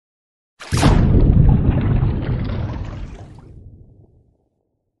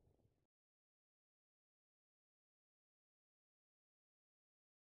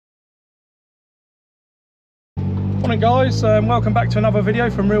Morning guys, welcome back to another video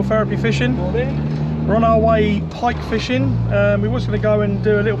from Real Therapy Fishing. Morning. We're on our way pike fishing. We was going to go and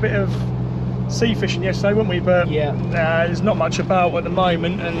do a little bit of sea fishing yesterday, weren't we? But yeah, there's not much about at the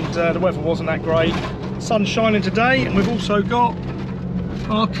moment, and the weather wasn't that great. Sun's shining today, and we've also got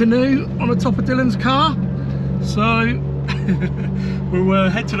our canoe on the top of Dylan's car. So we'll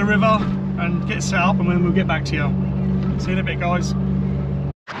head to the river and get set up, and then we'll get back to you. See you in a bit, guys.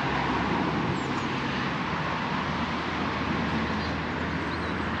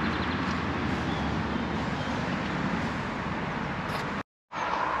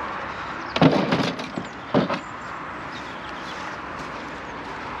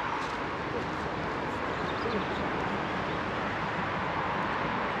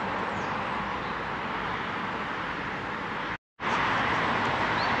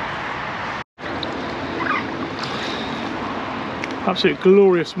 Absolutely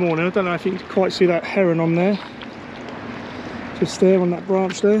glorious morning. I don't know if you can quite see that heron on there, just there on that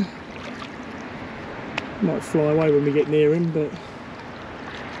branch there. Might fly away when we get near him, but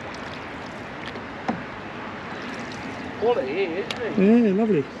quality here, isn't it? yeah,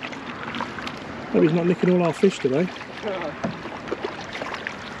 lovely. Hope he's not nicking all our fish today.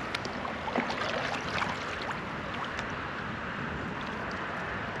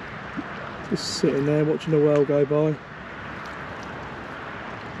 Just sitting there watching the world go by.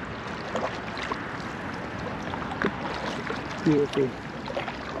 Beautiful.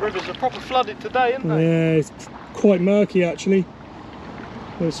 The rivers are proper flooded today, aren't they? Yeah, it's quite murky actually.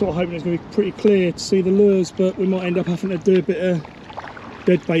 We're sort of hoping it's going to be pretty clear to see the lures, but we might end up having to do a bit of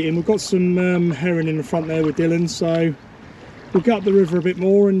dead baiting. We've got some herring in the front there with Dylan, so we'll get up the river a bit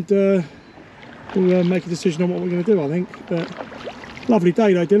more and we'll make a decision on what we're going to do, I think. But lovely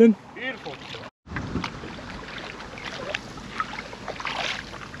day though, Dylan. Beautiful.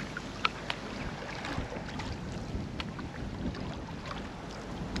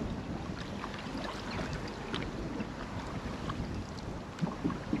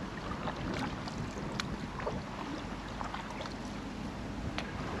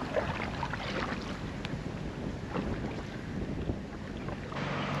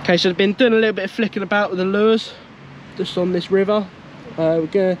 Okay, so I've been doing a little bit of flicking about with the lures just on this river. We're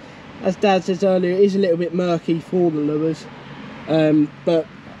gonna, as Dad says earlier, it is a little bit murky for the lures, but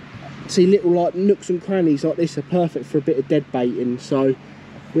see, little like nooks and crannies like this are perfect for a bit of dead baiting. So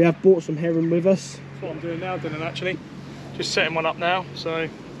we have brought some herring with us. That's what I'm doing now, Dylan, actually. Just setting one up now, so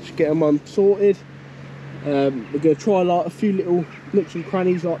just get them on sorted. We're gonna try like a few little nooks and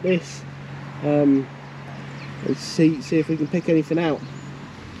crannies like this, and see if we can pick anything out.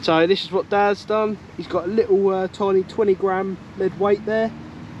 So this is what Dad's done. He's got a little tiny 20-gram lead weight there,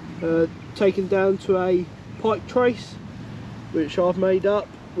 taken down to a pike trace, which I've made up,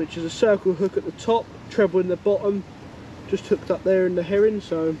 which is a circle hook at the top, treble in the bottom, just hooked up there in the herring.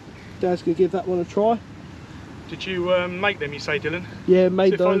 So Dad's gonna give that one a try. did you make them, you say, Dylan? Yeah,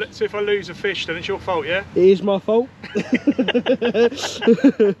 made those. So if I lose a fish, then it's your fault, yeah? It is my fault.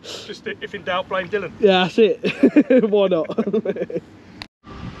 Just if in doubt, blame Dylan. Yeah, that's it. Why not?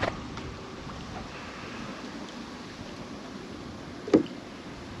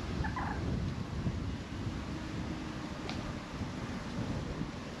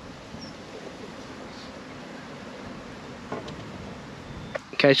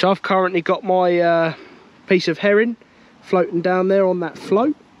 Okay, so I've currently got my piece of herring floating down there on that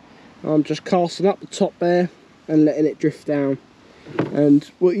float. I'm just casting up the top there and letting it drift down. And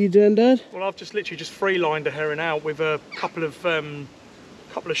what are you doing, Dad? Well, I've just literally just free lined a herring out with a couple of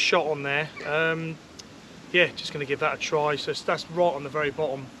shot on there. Yeah, just going to give that a try. So that's right on the very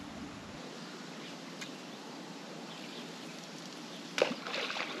bottom.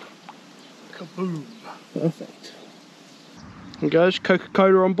 Kaboom! Perfect. There goes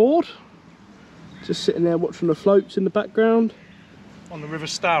Coca-Cola on board. Just sitting there watching the floats in the background. On the River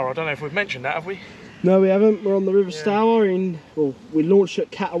Stour. I don't know if we've mentioned that, have we? No, we haven't. We're on the River Stour in, well, we launched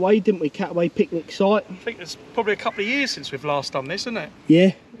at Canoe, didn't we? Canoe picnic site. I think it's probably a couple of years since we've last done this, isn't it?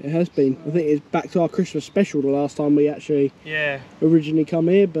 Yeah, it has been. I think it's back to our Christmas special the last time we actually originally come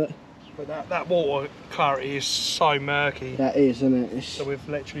here, but that water clarity is so murky. That is, isn't it? So we've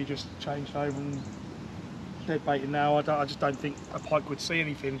literally just changed over and dead baiting now. I just don't think a pike would see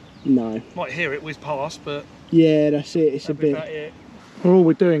anything. No. Might hear it whiz past, but yeah, that's it. It's a bit. Well, all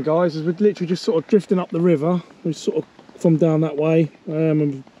we're doing, guys, is we're literally just sort of drifting up the river. We're sort of from down that way,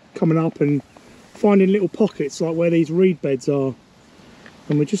 and coming up and finding little pockets like where these reed beds are,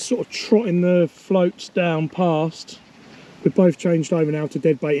 and we're just sort of trotting the floats down past. We've both changed over now to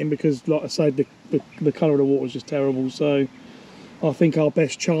dead baiting because, like I said, the colour of the water is just terrible. So I think our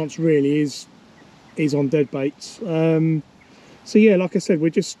best chance really is is on dead baits. So yeah, like I said, we're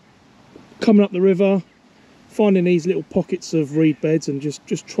just coming up the river, finding these little pockets of reed beds and just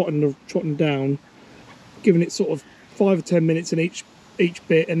trotting down, giving it sort of 5 or 10 minutes in each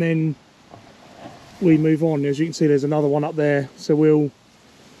bit, and then we move on. As you can see, there's another one up there, so we'll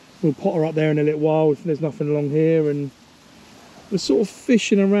potter up there in a little while if there's nothing along here. And we're sort of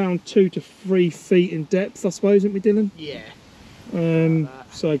fishing around 2 to 3 feet in depth, I suppose, isn't we, Dylan? Yeah.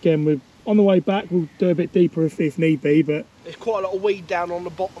 So again, we're on the way back. We'll do a bit deeper if need be, but there's quite a lot of weed down on the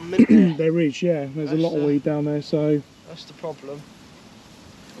bottom, isn't there? there is, yeah. There's a lot of weed down there, so that's the problem.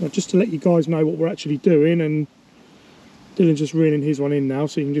 Just to let you guys know what we're actually doing, and Dylan's just reeling his one in now,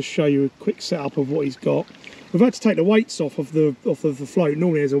 so you can just show you a quick setup of what he's got. We've had to take the weights off of the float.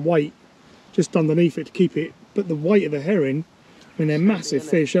 Normally there's a weight just underneath it to keep it, but the weight of the herring, I mean, they're massive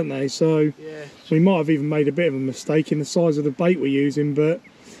fish, aren't they? So yeah, we might have even made a bit of a mistake in the size of the bait we're using, but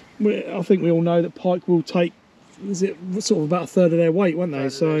I think we all know that pike will take, is it sort of about a third of their weight, won't they?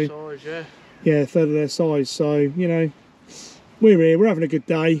 So size, yeah, a third of their size. So, you know, we're here, we're having a good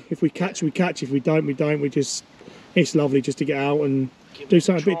day. If we catch, we catch. If we don't, we don't. It's lovely just to get out and do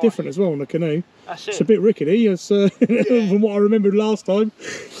something a bit different as well on the canoe. That's it. It's a bit rickety, from what I remembered last time.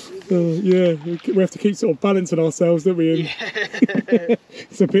 Yeah, we have to keep sort of balancing ourselves, don't we? And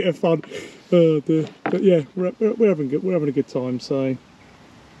it's a bit of fun. But yeah, we're having a good time. So,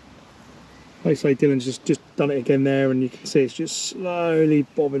 like I say, Dylan's just done it again there, and you can see it's just slowly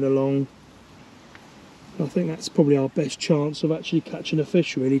bobbing along. I think that's probably our best chance of actually catching a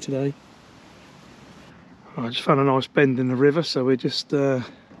fish really today. I just found a nice bend in the river, so we're just we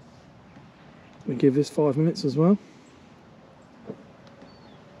give this 5 minutes as well.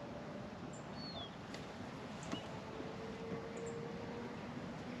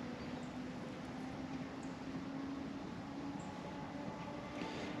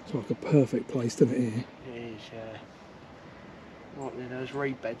 It's like a perfect place, doesn't it, here? It is, yeah. Right near those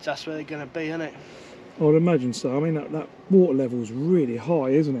reed beds, that's where they're going to be, isn't it? I would imagine so. I mean, that water level is really high,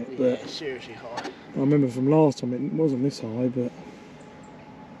 isn't it? Yeah, but seriously high. I remember from last time it wasn't this high, but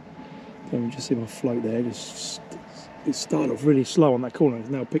you just see my float there. It started off really slow on that corner. It's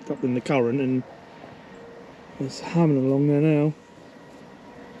now picked up in the current and it's hammering along there now.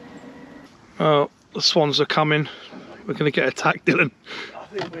 Oh, the swans are coming. We're going to get attacked, Dylan. I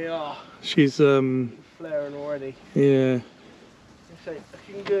think we are. She's flaring already. Yeah. This ain't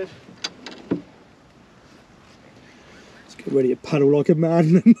looking good. Let's get ready to paddle like a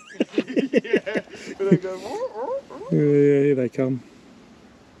madman. Yeah. They go, yeah, here they come.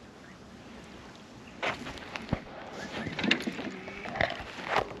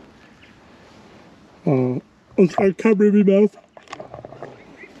 Oh, I've got a camera in my mouth.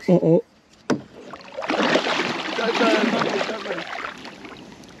 Uh-oh. Don't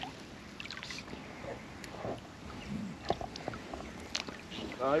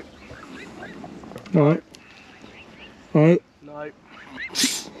No. No. No. No.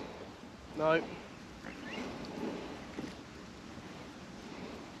 No.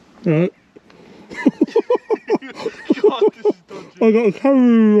 No. God, this is dodgy. I got a camera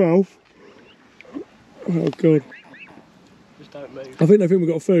in my mouth. Oh god. Just don't move. I think they think we've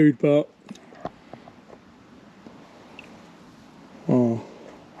got food, but oh.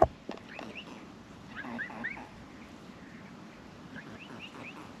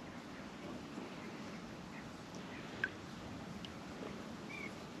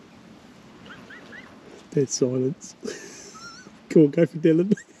 Dead silence. Cool, go for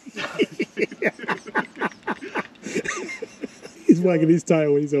Dylan. He's wagging his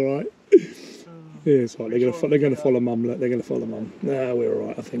tail, he's alright. Yeah, it's right. They're gonna follow Mum. They're gonna follow Mum. Nah, we're all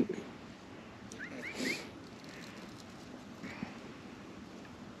right, I think.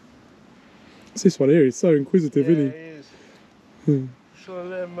 It's this one here. He's so inquisitive, Yeah, isn't he is. he? So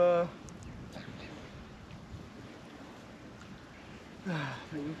let him.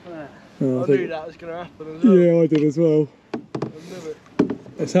 I knew that was going to happen as well. Yeah, I did as well. I knew it.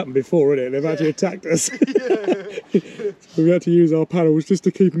 It's happened before, isn't it? They've actually attacked us. Yeah. So we had to use our paddles just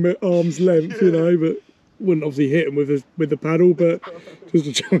to keep them at arm's length, you know, but wouldn't obviously hit them with the paddle, but just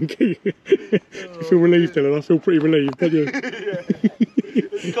to try and keep it. You feel relieved, Dylan. I feel pretty relieved, don't you? Yeah.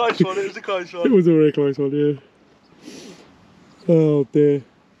 It was a close one, it was a close one. It was a very close one, yeah. Oh dear.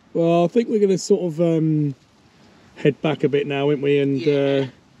 Well, I think we're going to sort of head back a bit now, aren't we? And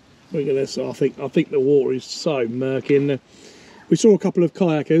we're going to. I think the water is so murky. And we saw a couple of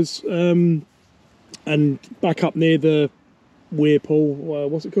kayakers, and back up near the weir pool.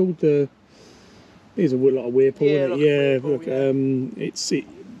 What's it called? There's a lot of weir pool. Yeah, Isn't it? like Yeah. pool, Look, yeah.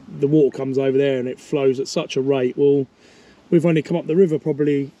 The water comes over there and it flows at such a rate. Well, we've only come up the river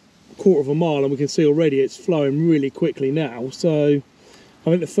probably quarter of a mile, and we can see already it's flowing really quickly now. So I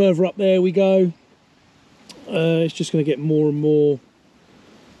think the further up there we go, it's just going to get more and more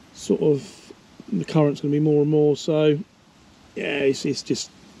sort of, the current's going to be more and more. So yeah, it's just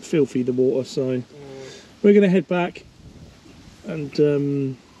filthy, the water. So we're going to head back, and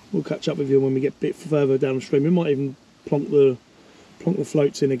we'll catch up with you when we get a bit further downstream. We might even plonk the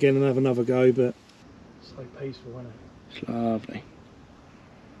floats in again and have another go, but so peaceful, isn't it? It's lovely.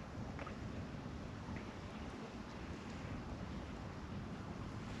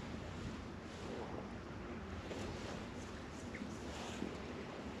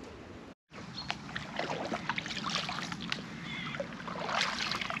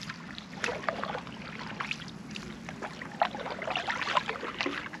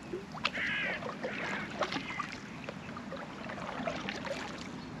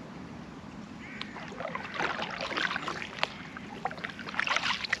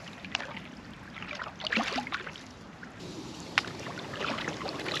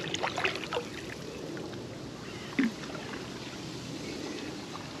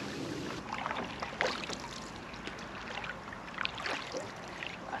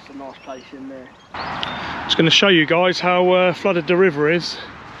 A nice place in there. Just going to show you guys how flooded the river is.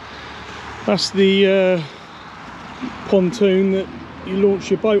 That's the pontoon that you launch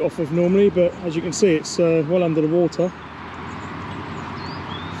your boat off of normally, but as you can see, it's well under the water.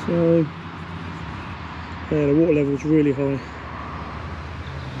 So yeah, the water level is really high.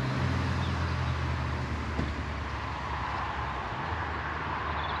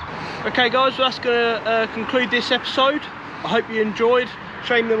 Okay guys, well, that's going to conclude this episode. I hope you enjoyed.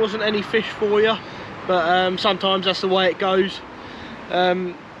 Shame there wasn't any fish for you, but sometimes that's the way it goes.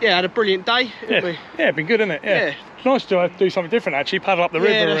 Yeah, had a brilliant day, didn't we? Yeah, it's been good, isn't it? Yeah. It's nice to do something different, actually, paddle up the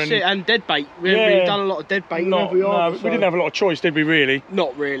river. Yeah, that's it, and dead bait. We haven't really done a lot of dead bait, have we? No, we didn't have a lot of choice, did we, really?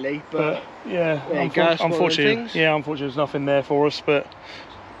 Not really, but yeah, unfortunately, there's nothing there for us. But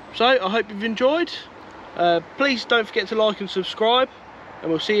so I hope you've enjoyed. Please don't forget to like and subscribe,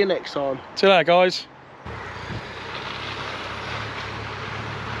 and we'll see you next time. See you later, guys.